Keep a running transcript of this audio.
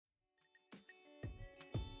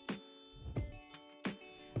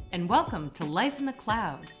and welcome to Life in the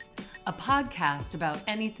Clouds, a podcast about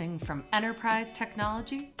anything from enterprise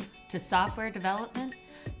technology to software development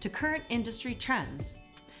to current industry trends.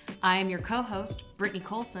 I am your co-host, Brittany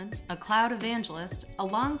Colson, a cloud evangelist,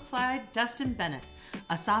 alongside Dustin Bennett,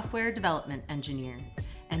 a software development engineer,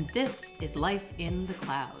 and this is Life in the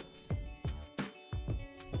Clouds.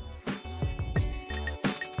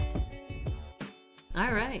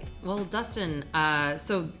 All right. Well, Dustin,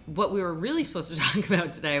 so what we were really supposed to talk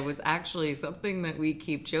about today was actually something that we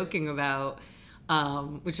keep joking about,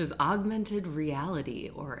 which is augmented reality,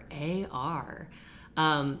 or AR.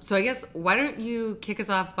 So I guess, why don't you kick us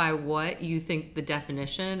off by what you think the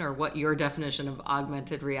definition, or what your definition of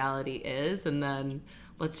augmented reality is, and then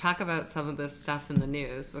let's talk about some of this stuff in the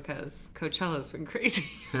news, because Coachella's been crazy.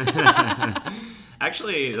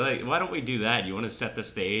 Actually, why don't we do that? You want to set the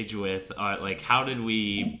stage with, how did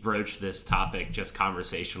we broach this topic just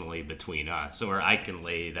conversationally between us? Or I can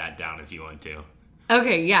lay that down if you want to.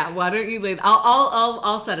 Okay, yeah. Why don't you lay?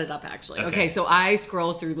 I'll set it up actually. Okay, so I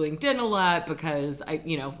scroll through LinkedIn a lot because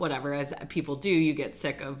whatever, as people do, you get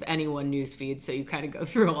sick of any one news feed, so you kind of go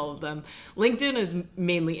through all of them. LinkedIn is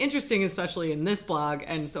mainly interesting, especially in this blog,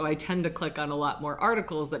 and so I tend to click on a lot more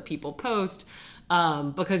articles that people post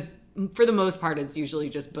because for the most part, it's usually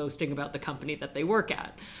just boasting about the company that they work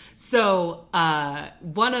at. So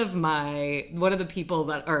one of the people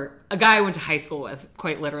a guy I went to high school with,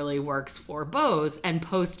 quite literally works for Bose, and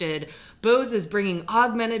posted, Bose is bringing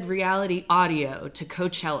augmented reality audio to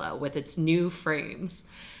Coachella with its new frames.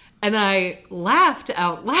 And I laughed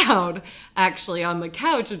out loud, actually, on the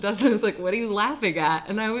couch. And Dustin was like, what are you laughing at?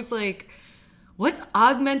 And I was like, what's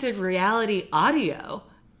augmented reality audio?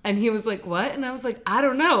 And he was like, what? And I was like, I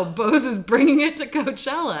don't know. Bose is bringing it to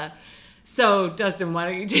Coachella. So, Dustin, why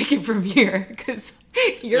don't you take it from here? Because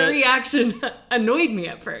your reaction annoyed me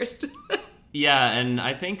at first. Yeah, and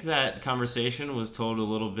I think that conversation was told a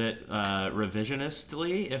little bit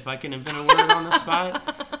revisionistly, if I can invent a word on the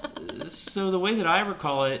spot. So the way that I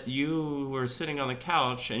recall it, you were sitting on the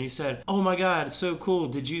couch and you said, oh my God, so cool.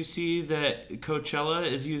 Did you see that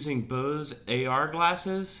Coachella is using Bose AR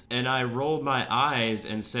glasses? And I rolled my eyes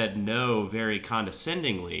and said no very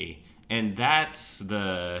condescendingly. And that's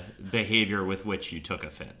the behavior with which you took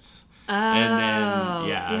offense. Oh, and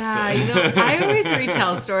then, I always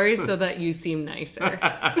retell stories so that you seem nicer.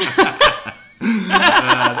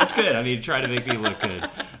 That's good. I mean, try to make me look good.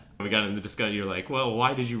 We got in the discussion, you're like, well,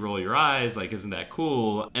 why did you roll your eyes? Like, isn't that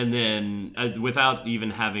cool? And then without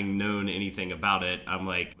even having known anything about it, I'm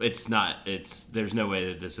like, there's no way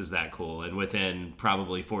that this is that cool. And within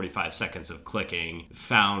probably 45 seconds of clicking,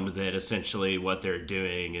 found that essentially what they're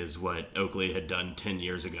doing is what Oakley had done 10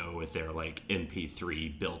 years ago with their like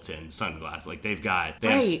MP3 built-in sunglasses. Like they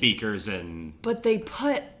have speakers and... But they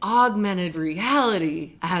put augmented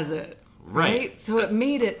reality as it. Right? So it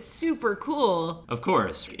made it super cool. Of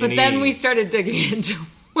course. But then we started digging into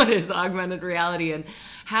what is augmented reality and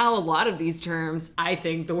how a lot of these terms, I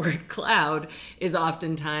think the word cloud is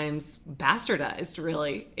oftentimes bastardized,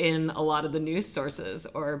 really, in a lot of the news sources,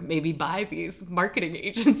 or maybe by these marketing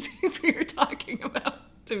agencies we were talking about,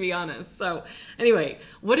 to be honest. So anyway,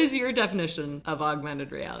 what is your definition of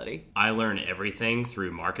augmented reality? I learn everything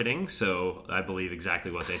through marketing, so I believe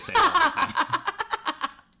exactly what they say all the time.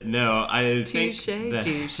 No, I think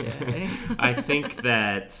I think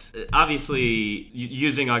that obviously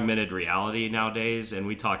using augmented reality nowadays, and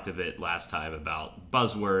we talked a bit last time about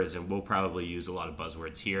buzzwords, and we'll probably use a lot of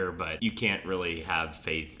buzzwords here, but you can't really have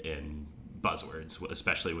faith in buzzwords,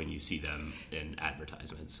 especially when you see them in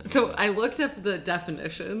advertisements. So I looked up the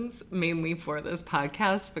definitions mainly for this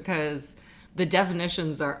podcast because the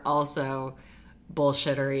definitions are also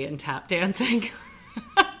bullshittery and tap dancing.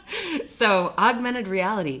 So, augmented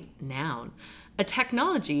reality, noun, a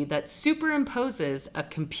technology that superimposes a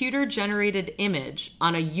computer-generated image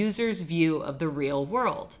on a user's view of the real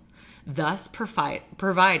world, thus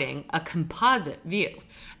providing a composite view.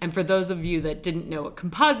 And for those of you that didn't know what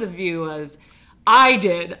composite view was, I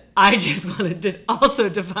just wanted to also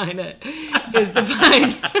define it, is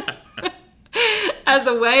defined as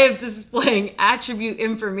a way of displaying attribute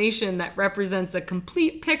information that represents a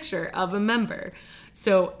complete picture of a member.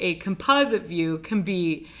 So a composite view can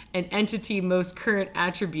be an entity most current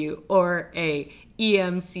attribute or a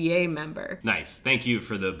EMCA member. Nice. Thank you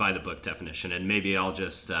for the by the book definition, and maybe I'll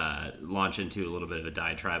just launch into a little bit of a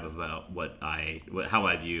diatribe about how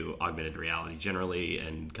I view augmented reality generally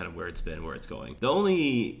and kind of where it's been, where it's going. The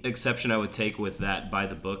only exception I would take with that by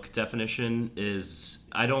the book definition is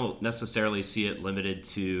I don't necessarily see it limited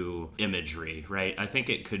to imagery, right? I think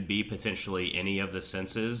it could be potentially any of the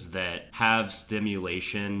senses that have stimuli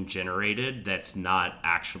stimulation generated that's not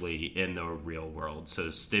actually in the real world.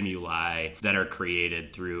 So stimuli that are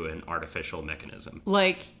created through an artificial mechanism.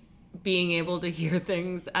 Like being able to hear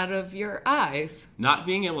things out of your eyes. Not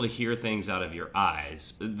being able to hear things out of your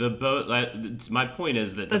eyes. My point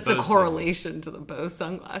is that that's the correlation to the Bose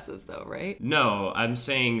sunglasses, though, right? No, I'm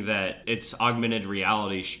saying that it's augmented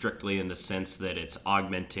reality strictly in the sense that it's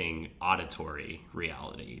augmenting auditory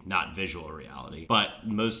reality, not visual reality. But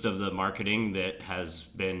most of the marketing that has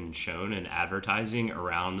been shown in advertising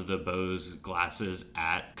around the Bose glasses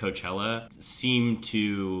at Coachella seem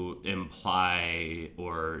to imply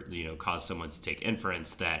or cause someone to take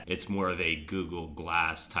inference that it's more of a Google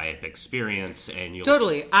Glass type experience, and you'll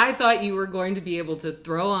totally. I thought you were going to be able to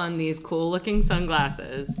throw on these cool looking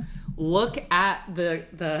sunglasses, look at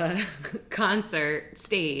the concert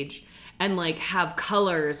stage, and like have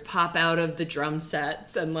colors pop out of the drum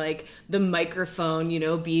sets, and like the microphone,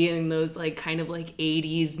 be in those like kind of like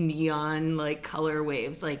 80s neon like color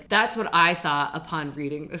waves. Like that's what I thought upon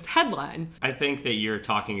reading this headline. I think that you're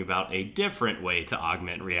talking about a different way to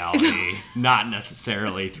augment reality, not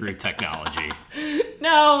necessarily through technology.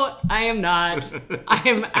 No, I am not. I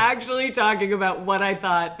am actually talking about what I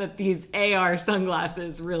thought that these AR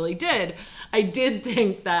sunglasses really did. I did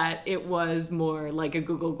think that it was more like a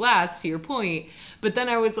Google Glass, to your point. But then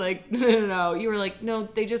I was like, no. You were like, no,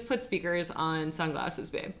 they just put speakers on sunglasses,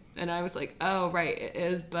 babe. And I was like, oh, right, it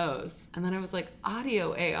is Bose. And then I was like,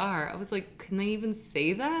 audio AR. I was like, can they even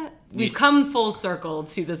say that? We've come full circle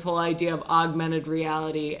to this whole idea of augmented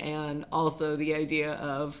reality and also the idea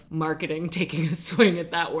of marketing taking a swing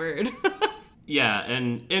at that word. Yeah,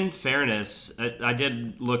 and in fairness, I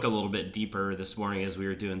did look a little bit deeper this morning as we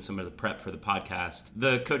were doing some of the prep for the podcast.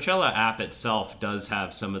 The Coachella app itself does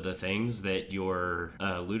have some of the things that you're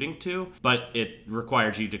alluding to, but it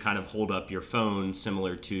requires you to kind of hold up your phone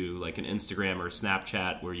similar to like an Instagram or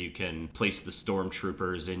Snapchat where you can place the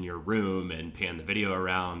stormtroopers in your room and pan the video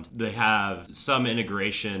around. They have some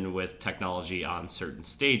integration with technology on certain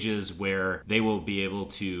stages where they will be able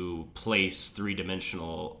to place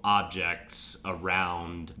three-dimensional objects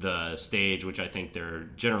around the stage, which I think they're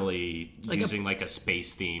generally using like a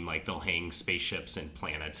space theme, like they'll hang spaceships and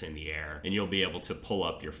planets in the air, and you'll be able to pull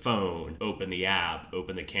up your phone, open the app,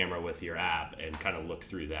 open the camera with your app, and kind of look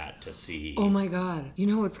through that to see. Oh my god, you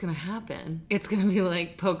know what's gonna happen? It's gonna be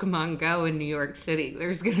like Pokemon Go in New York City.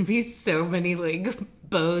 There's gonna be so many like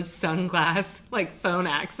Bose sunglass like phone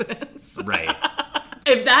accidents. Right.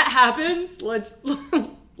 If that happens,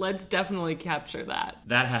 let's definitely capture that.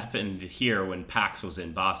 That happened here when PAX was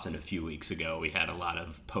in Boston a few weeks ago. We had a lot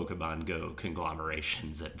of Pokemon Go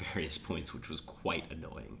conglomerations at various points, which was quite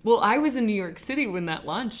annoying. Well, I was in New York City when that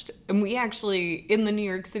launched, and we actually, in the New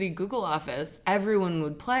York City Google office, everyone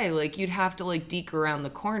would play. Like, you'd have to, like, deke around the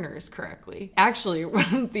corners correctly. Actually,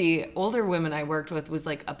 one of the older women I worked with was,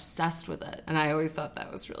 like, obsessed with it, and I always thought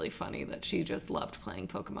that was really funny that she just loved playing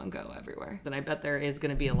Pokemon Go everywhere. And I bet there is going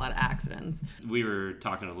to be a lot of accidents. We were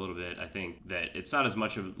talking a little bit, I think, that it's not as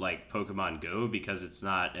much of like Pokemon Go because it's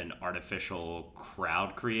not an artificial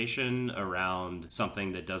crowd creation around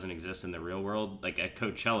something that doesn't exist in the real world. Like at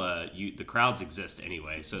Coachella, the crowds exist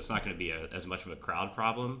anyway, so it's not going to be as much of a crowd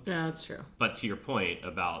problem. Yeah, that's true. But to your point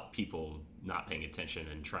about people not paying attention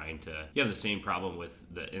and trying to, you have the same problem with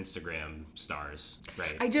the Instagram stars,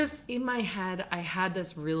 right? I just, in my head, I had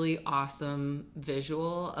this really awesome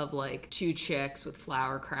visual of like two chicks with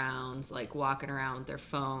flower crowns, like walking around with their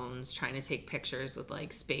phones, trying to take pictures with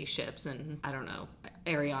like spaceships and, I don't know,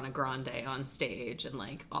 Ariana Grande on stage, and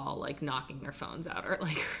like all like knocking their phones out or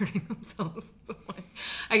like hurting themselves. So, like,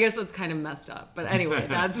 I guess that's kind of messed up. But anyway,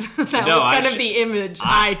 that was kind of the image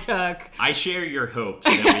I took. I share your hope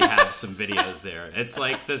that we have some videos there. It's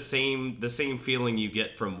like the same feeling you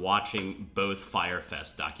get from watching both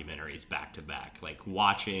Firefest documentaries back to back, like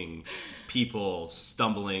watching people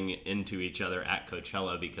stumbling into each other at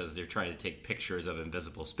Coachella because they're trying to take pictures of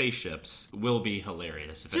invisible spaceships will be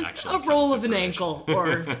hilarious if just it actually a roll of an fruition. Ankle,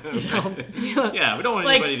 or yeah, we don't want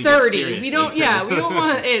like anybody 30. to get seriously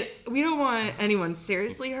We don't want anyone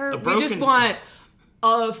seriously hurt. We just want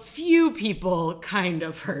a few people kind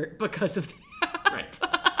of hurt because of the app. Right.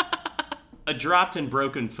 A dropped and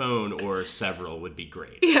broken phone or several would be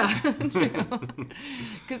great. Yeah,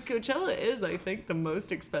 because Coachella is, I think, the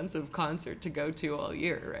most expensive concert to go to all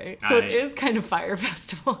year, right? So it is kind of Fire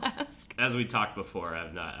Festival-esque. As we talked before,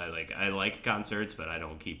 I like concerts, but I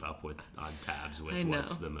don't keep up on tabs with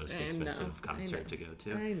what's the most expensive concert to go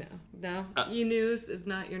to. I know. No, E-News is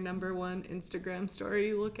not your number one Instagram story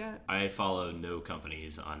you look at. I follow no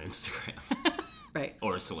companies on Instagram. Right.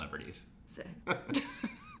 Or celebrities. Sick.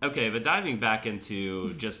 Okay, but diving back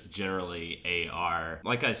into just generally AR,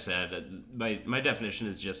 like I said, my definition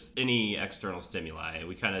is just any external stimuli.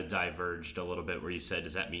 We kind of diverged a little bit where you said,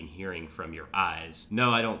 does that mean hearing from your eyes?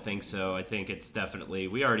 No, I don't think so. I think it's definitely,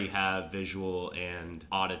 we already have visual and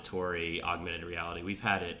auditory augmented reality. We've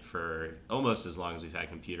had it for almost as long as we've had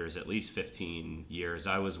computers, at least 15 years.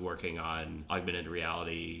 I was working on augmented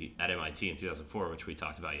reality at MIT in 2004, which we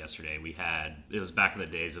talked about yesterday. It was back in the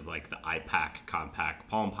days of like the iPac compact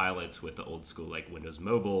Palm Pilots with the old school like Windows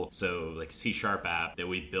Mobile. So like C# app that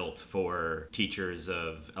we built for teachers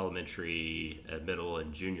of elementary, middle,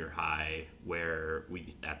 and junior high, where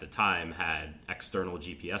we at the time had external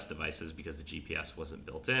GPS devices because the GPS wasn't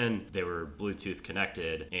built in. They were Bluetooth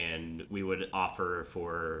connected, and we would offer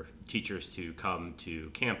for teachers to come to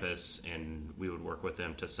campus, and we would work with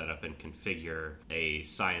them to set up and configure a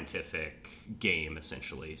scientific game,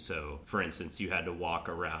 essentially. So, for instance, you had to walk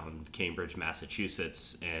around Cambridge,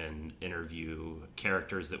 Massachusetts, and interview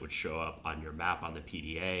characters that would show up on your map on the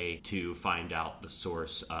PDA to find out the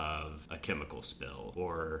source of a chemical spill,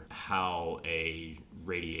 or how a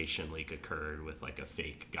radiation leak occurred with like a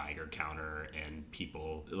fake Geiger counter and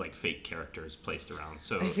people, like fake characters placed around.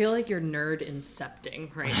 So I feel like you're nerd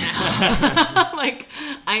incepting right now. Like,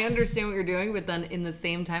 I understand what you're doing, but then in the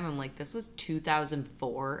same time, I'm like, this was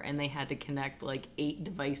 2004 and they had to connect like 8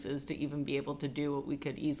 devices to even be able to do what we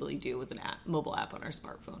could easily do with an mobile app on our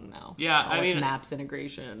smartphone now. Yeah, I mean, maps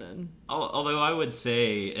integration. And although I would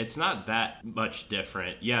say it's not that much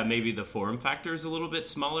different. Yeah, maybe the form factor is a little bit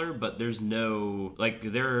smaller, but there's no, like,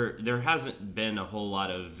 there hasn't been a whole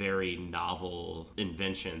lot of very novel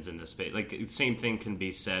inventions in this space. Like, same thing can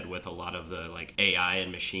be said with a lot of the like AI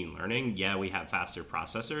and machine learning. Yeah, we have faster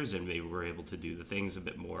processors and maybe we're able to do the things a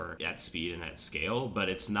bit more at speed and at scale, but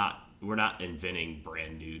we're not inventing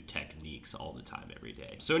brand new techniques all the time every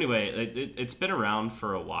day. So anyway, it's been around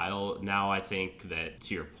for a while. Now I think that,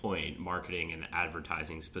 to your point, marketing and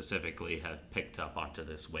advertising specifically have picked up onto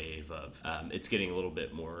this wave of it's getting a little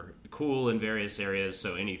bit more cool in various areas.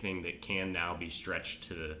 So anything that can now be stretched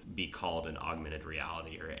to be called an augmented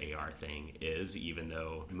reality or AR thing is, even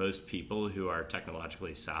though most people who are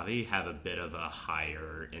technologically savvy have a bit of a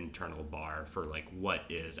higher internal bar for like what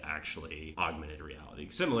is actually augmented reality,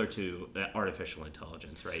 similar to artificial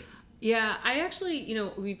intelligence, right? Yeah, I actually,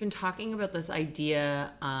 we've been talking about this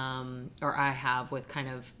idea, or I have, with kind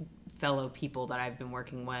of fellow people that I've been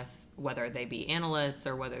working with, whether they be analysts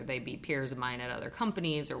or whether they be peers of mine at other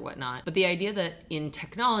companies or whatnot. But the idea that in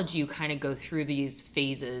technology, you kind of go through these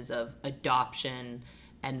phases of adoption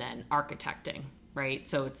and then architecting, right?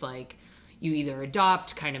 So it's like you either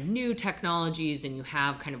adopt kind of new technologies and you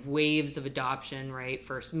have kind of waves of adoption, right?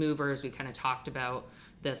 First movers, we kind of talked about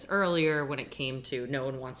this earlier when it came to no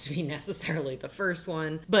one wants to be necessarily the first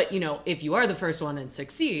one. But, if you are the first one and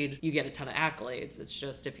succeed, you get a ton of accolades. It's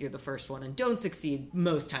just if you're the first one and don't succeed,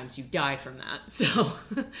 most times you die from that. So,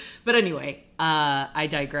 but anyway, I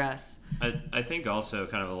digress. I think also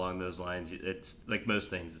kind of along those lines, it's like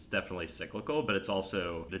most things, it's definitely cyclical, but it's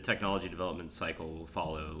also the technology development cycle will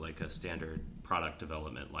follow like a standard product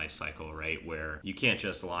development life cycle, right? Where you can't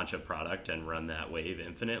just launch a product and run that wave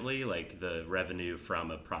infinitely. Like the revenue from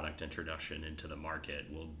a product introduction into the market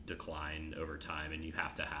will decline over time, and you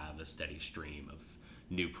have to have a steady stream of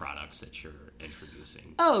new products that you're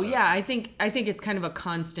introducing. Oh yeah, I think it's kind of a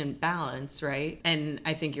constant balance, right? And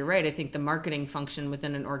I think you're right. I think the marketing function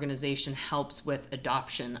within an organization helps with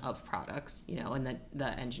adoption of products, and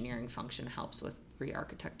the engineering function helps with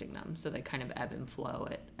re-architecting them, so they kind of ebb and flow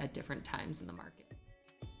at different times in the market.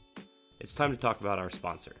 It's time to talk about our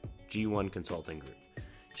sponsor, G1 Consulting Group.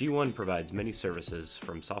 G1 provides many services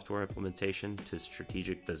from software implementation to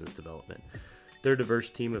strategic business development. Their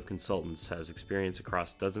diverse team of consultants has experience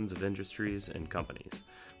across dozens of industries and companies.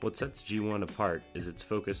 What sets G1 apart is its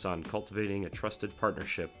focus on cultivating a trusted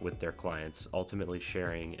partnership with their clients, ultimately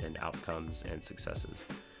sharing in outcomes and successes.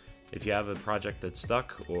 If you have a project that's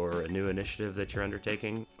stuck, or a new initiative that you're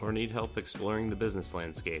undertaking, or need help exploring the business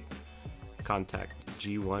landscape, contact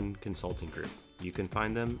G1 Consulting Group. You can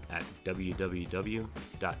find them at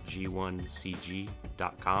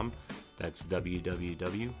www.g1cg.com. That's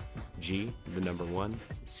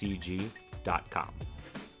www.g1cg.com.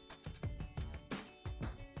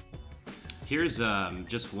 Here's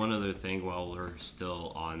just one other thing while we're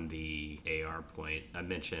still on the AR point. I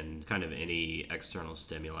mentioned kind of any external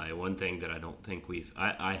stimuli. One thing that I don't think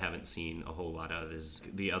I haven't seen a whole lot of is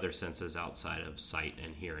the other senses outside of sight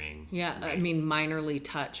and hearing. Yeah, right? I mean, minorly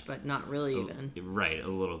touch, but not really even. Right, a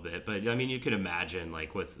little bit. But I mean, you could imagine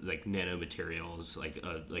like with like nanomaterials,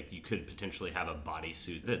 like you could potentially have a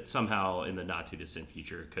bodysuit that somehow in the not too distant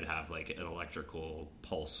future could have like an electrical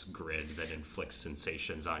pulse grid that inflicts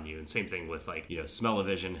sensations on you. And same thing with like,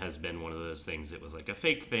 smell-o-vision has been one of those things that was like a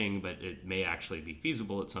fake thing, but it may actually be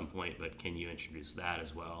feasible at some point. But can you introduce that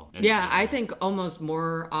as well? And, I think almost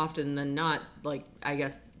more often than not, like, I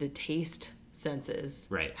guess the taste senses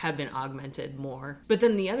have been augmented more. But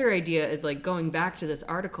then the other idea is like going back to this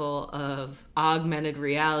article of augmented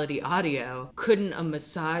reality audio. Couldn't a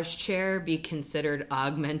massage chair be considered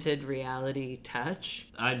augmented reality touch?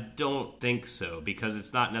 I don't think so, because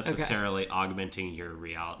it's not necessarily augmenting your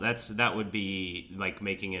reality. That would be like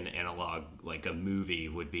making an analog, like a movie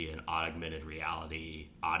would be an augmented reality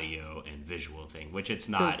audio and visual thing, which it's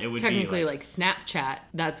not. So it would technically be like Snapchat.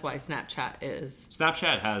 That's why Snapchat is.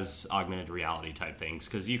 Snapchat has augmented reality type things,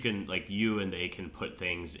 because you can you and they can put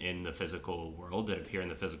things in the physical world that appear in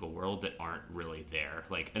the physical world that aren't really there,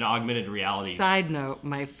 like an augmented reality. Side note,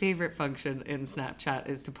 my favorite function in Snapchat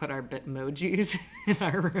is to put our Bitmojis in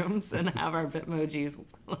our rooms and have our Bitmojis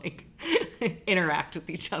like interact with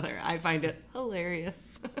each other. I find it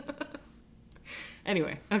hilarious.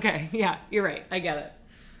 Anyway, okay, yeah, you're right, I get it.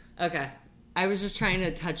 Okay, I was just trying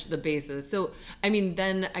to touch the bases. So, I mean,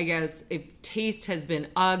 then I guess if taste has been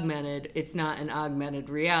augmented, it's not an augmented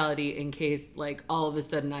reality in case, like, all of a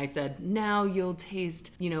sudden I said, now you'll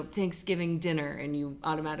taste, Thanksgiving dinner, and you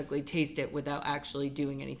automatically taste it without actually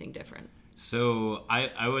doing anything different. So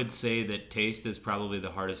I would say that taste is probably the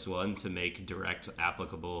hardest one to make direct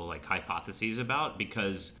applicable like hypotheses about,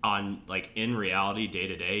 because in reality day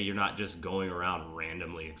to day you're not just going around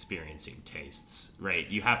randomly experiencing tastes, right?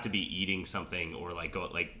 You have to be eating something or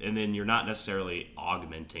and then you're not necessarily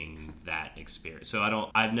augmenting that experience. So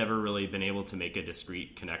I've never really been able to make a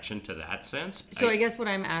discrete connection to that sense. So I guess what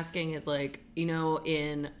I'm asking is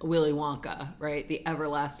in Willy Wonka, right? The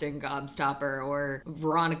everlasting gobstopper, or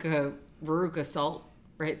Veruca Salt,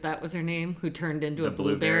 right? That was her name, who turned into a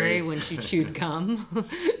blueberry when she chewed gum.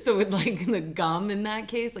 So with the gum in that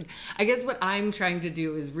case, I guess what I'm trying to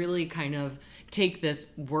do is really kind of take this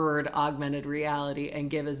word augmented reality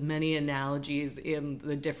and give as many analogies in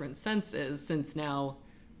the different senses, since now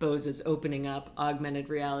Bose is opening up augmented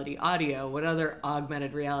reality audio. What other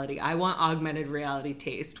augmented reality? I want augmented reality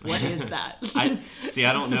taste. What is that? I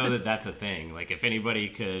don't know that that's a thing. Like, if anybody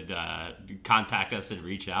could contact us and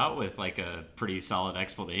reach out with a pretty solid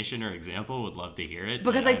explanation or example, would love to hear it.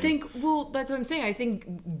 Because I think, that's what I'm saying. I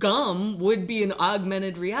think gum would be an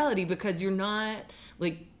augmented reality, because you're not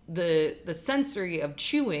the sensory of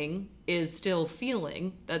chewing is still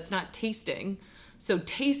feeling. That's not tasting. So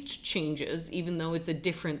taste changes, even though it's a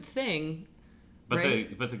different thing. But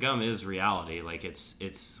right? the gum is reality. Like it's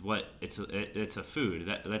a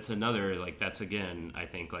food. That's another, that's again, I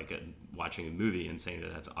think, watching a movie and saying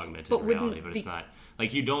that that's augmented reality, but it's not.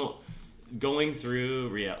 You don't going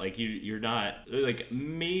through you're not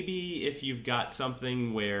maybe if you've got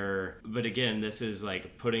something where, but again, this is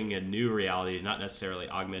putting a new reality, not necessarily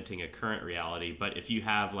augmenting a current reality. But if you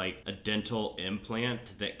have a dental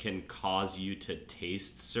implant that can cause you to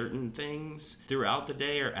taste certain things throughout the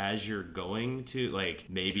day, or as you're going to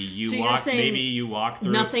maybe you walk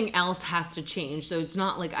through, nothing else has to change. So it's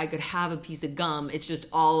not like I could have a piece of gum, it's just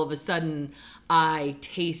all of a sudden I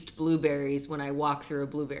taste blueberries when I walk through a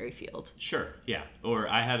blueberry field. Sure, yeah. Or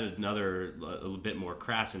I had another, a bit more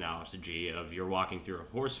crass analogy of you're walking through a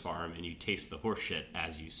horse farm and you taste the horse shit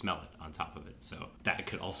as you smell it on top of it. So that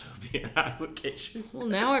could also be an application. Well,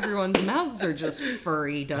 now everyone's mouths are just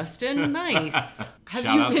furry, Dustin. Nice. Have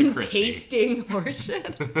Shout you been tasting horse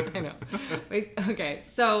shit? I know. Okay,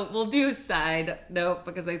 so we'll do a side note,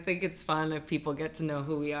 because I think it's fun if people get to know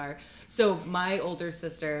who we are. So my older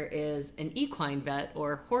sister is an equine vet,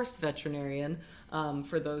 or horse veterinarian,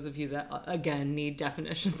 for those of you that, again, need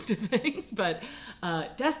definitions to things. But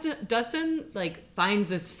Dustin finds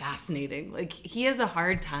this fascinating. He has a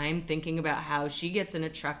hard time thinking about how she gets in a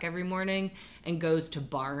truck every morning and goes to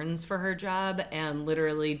Barnes for her job and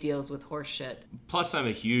literally deals with horse shit. Plus, I'm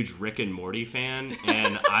a huge Rick and Morty fan,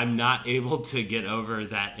 and I'm not able to get over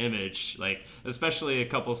that image. Especially a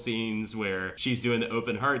couple scenes where she's doing the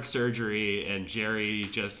open heart surgery and Jerry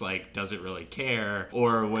just doesn't really care,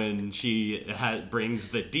 or when she brings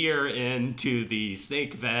the deer into the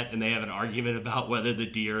snake vet, and they have an argument about whether the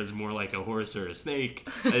deer is more like a horse or a snake.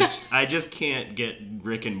 I just can't get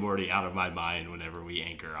Rick and Morty out of my mind whenever we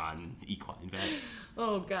anchor on Equine Vet.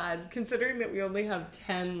 Oh, God. Considering that we only have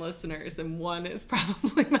 10 listeners and one is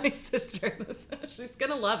probably my sister, she's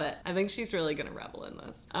going to love it. I think she's really going to revel in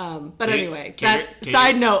this. But anyway,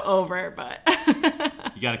 side note over, but...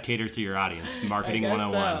 You got to cater to your audience. Marketing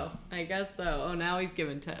 101. I guess so. Oh, now he's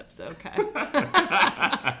giving tips. Okay.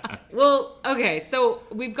 Well, okay. So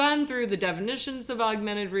we've gone through the definitions of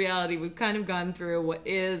augmented reality. We've kind of gone through what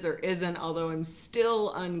is or isn't, although I'm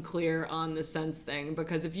still unclear on the sense thing,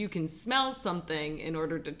 because if you can smell something in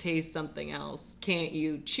order to taste something else, can't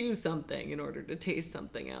you chew something in order to taste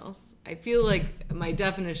something else? I feel like my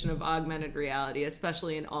definition of augmented reality,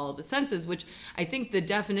 especially in all of the senses, which I think the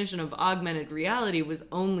definition of augmented reality was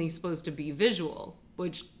only supposed to be visual,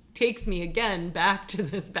 which takes me again back to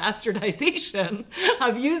this bastardization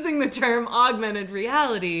of using the term augmented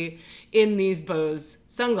reality in these Bose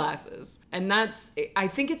sunglasses. And I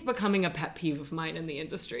think it's becoming a pet peeve of mine in the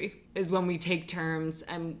industry, is when we take terms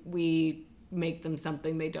and we make them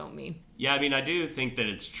something they don't mean. Yeah, I mean, I do think that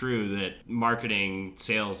it's true that marketing,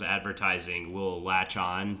 sales, advertising will latch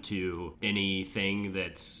on to anything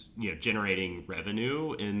that's, generating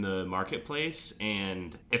revenue in the marketplace.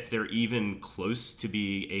 And if they're even close to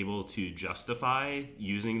be able to justify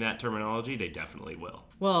using that terminology, they definitely will.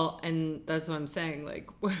 Well, and that's what I'm saying, like,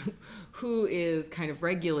 who is kind of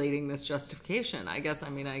regulating this justification? I guess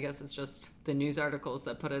it's just the news articles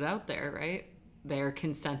that put it out there, right? They're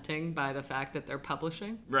consenting by the fact that they're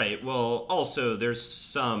publishing. Right. Well, also there's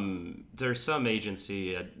some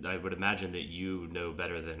agency, I would imagine that you know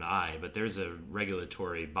better than I, but there's a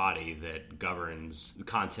regulatory body that governs the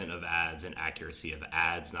content of ads and accuracy of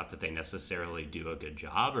ads. Not that they necessarily do a good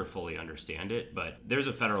job or fully understand it, but there's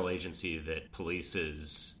a federal agency that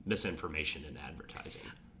polices misinformation in advertising.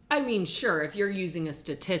 I mean, sure, if you're using a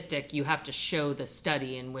statistic, you have to show the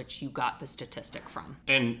study in which you got the statistic from.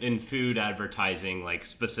 And in food advertising, like,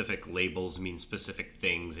 specific labels mean specific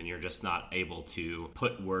things, and you're just not able to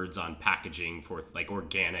put words on packaging for, like,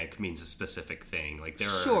 organic means a specific thing. Like,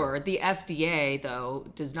 Sure, the FDA, though,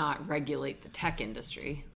 does not regulate the tech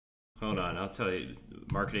industry. Hold on, I'll tell you.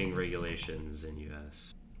 Marketing regulations in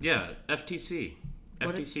U.S. Yeah, FTC.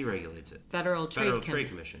 FTC regulates it. Federal Trade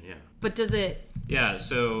Commission, yeah. But does it... Yeah,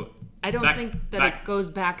 so... I don't think that it goes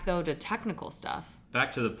back, though, to technical stuff.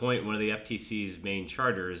 Back to the point, one of the FTC's main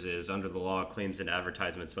charters is, under the law, claims and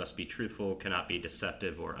advertisements must be truthful, cannot be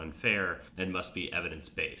deceptive or unfair, and must be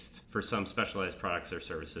evidence-based. For some specialized products or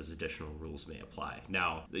services, additional rules may apply.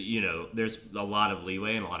 Now, there's a lot of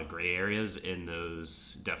leeway and a lot of gray areas in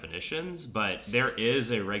those definitions, but there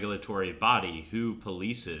is a regulatory body who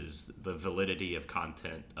polices the validity of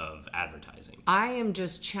content of advertising. I am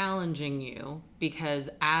just challenging you because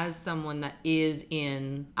as someone that is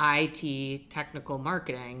in IT, technical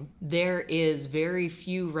marketing, there is very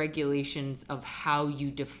few regulations of how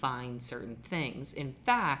you define certain things. In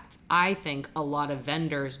fact, I think a lot of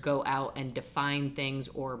vendors go out and define things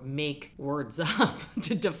or make words up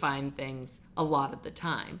to define things a lot of the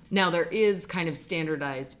time. Now, there is kind of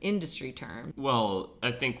standardized industry term. Well,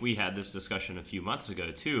 I think we had this discussion a few months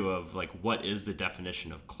ago, too, of, like, what is the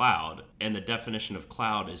definition of cloud? And the definition of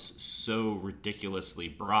cloud is so ridiculously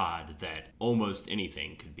broad that almost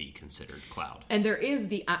anything could be considered cloud. And there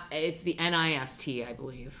is it's the NIST, I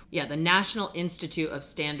believe. Yeah, the National Institute of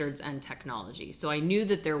Standards and Technology. So I knew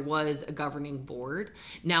that there was a governing board.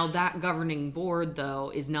 Now that governing board,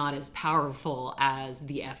 though, is not as powerful as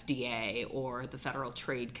the FDA or the Federal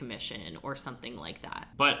Trade Commission or something like that.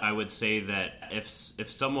 But I would say that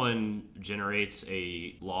if someone generates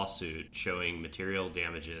a lawsuit showing material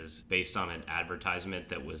damages based on an advertisement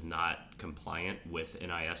that was not compliant with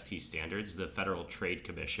NIST standards, the Federal Trade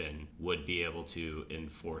Commission would be able to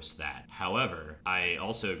enforce that. However, I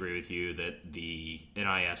also agree with you that the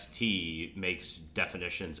NIST makes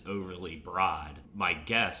definitions overly broad. My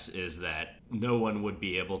guess is that no one would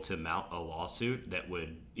be able to mount a lawsuit that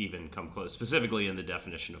would even come close, specifically in the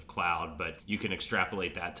definition of cloud, but you can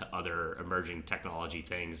extrapolate that to other emerging technology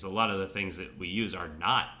things. A lot of the things that we use are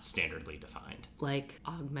not standardly defined. Like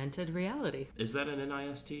augmented reality. Is that an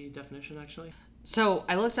NIST definition, actually? So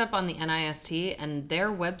I looked up on the NIST, and their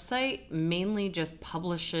website mainly just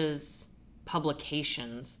publishes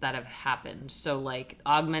publications that have happened. So like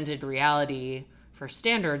augmented reality for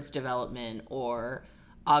standards development or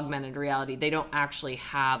augmented reality, they don't actually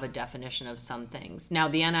have a definition of some things. Now,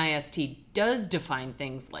 the NIST does define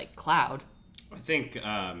things like cloud. I think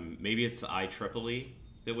maybe it's the IEEE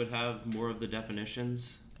that would have more of the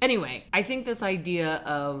definitions. Anyway, I think this idea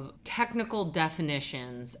of technical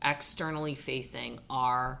definitions externally facing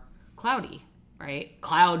are cloudy, right?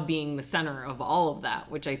 Cloud being the center of all of that,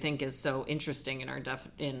 which I think is so interesting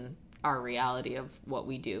in our reality of what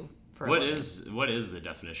we do for a living. What is the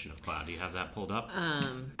definition of cloud? Do you have that pulled up?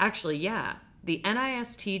 Actually, yeah. The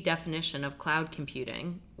NIST definition of cloud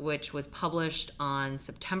computing, which was published on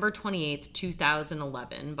September 28th,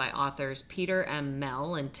 2011 by authors Peter M.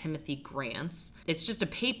 Mell and Timothy Grants. It's just a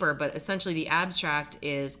paper, but essentially the abstract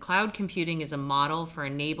is cloud computing is a model for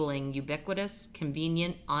enabling ubiquitous,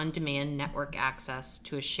 convenient, on-demand network access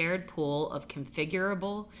to a shared pool of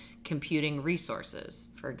configurable computing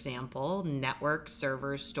resources, for example, network,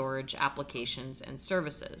 servers, storage, applications, and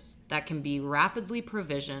services that can be rapidly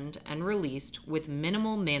provisioned and released with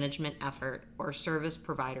minimal management effort or service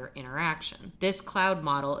provider interaction. This cloud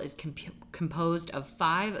model is composed of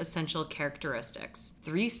 5 essential characteristics,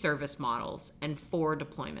 3 service models, and 4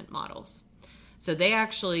 deployment models. So they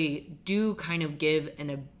actually do kind of give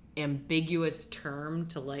an ambiguous term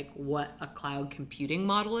to like what a cloud computing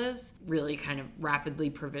model is. Really kind of rapidly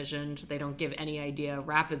provisioned. They don't give any idea.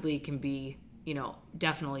 Rapidly can be,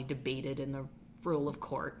 definitely debated in the rule of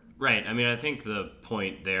court. Right. I mean, I think the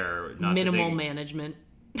point there, minimal management.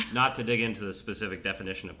 Not to dig into the specific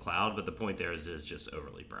definition of cloud, but the point there is just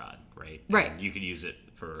overly broad, right? Right. And you could use it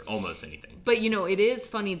for almost anything. But, it is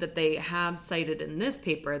funny that they have cited in this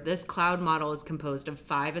paper, this cloud model is composed of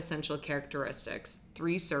 5 essential characteristics,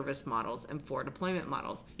 3 service models, and 4 deployment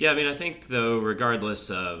models. Yeah, I mean, I think, though, regardless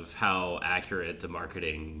of how accurate the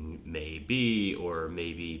marketing may be or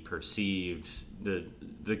may be perceived,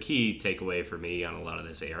 the key takeaway for me on a lot of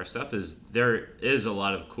this AR stuff is there is a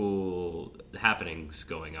lot of cool happenings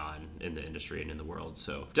going on in the industry and in the world.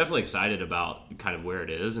 So definitely excited about kind of where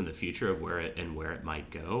it is in the future of where it might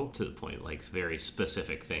go, to the point like very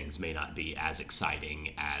specific things may not be as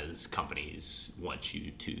exciting as companies want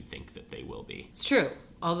you to think that they will be. It's true.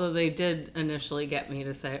 Although they did initially get me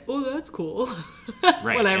to say, "Oh, that's cool,"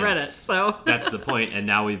 right, when I read it. So that's the point. And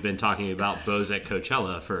now we've been talking about Bose at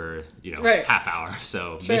Coachella for half hour.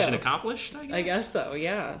 So True. Mission accomplished, I guess. I guess so.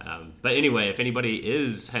 Yeah. But anyway, if anybody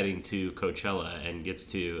is heading to Coachella and gets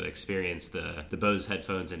to experience the Bose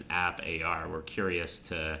headphones and app AR, we're curious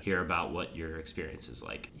to hear about what your experience is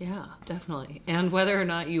like. Yeah, definitely. And whether or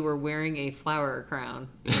not you were wearing a flower crown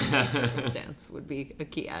in this circumstance would be a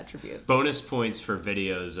key attribute. Bonus points for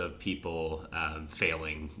videos of people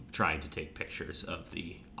failing trying to take pictures of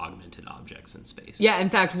the augmented objects in space. Yeah, in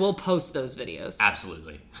fact, we'll post those videos.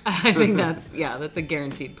 Absolutely. I think that's a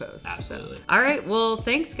guaranteed post. Absolutely. So. All right, well,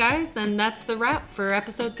 thanks, guys, and that's the wrap for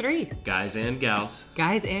episode 3. Guys and gals.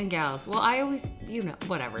 Guys and gals. Well, I always,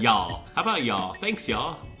 whatever. Y'all. How about y'all? Thanks,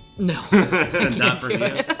 y'all. No. I Not for you.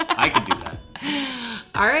 I could do that.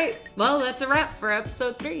 All right, well, that's a wrap for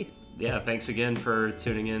episode 3. Yeah, thanks again for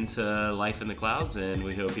tuning in to Life in the Clouds, and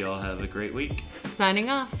we hope you all have a great week. Signing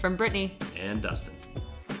off from Brittany and Dustin.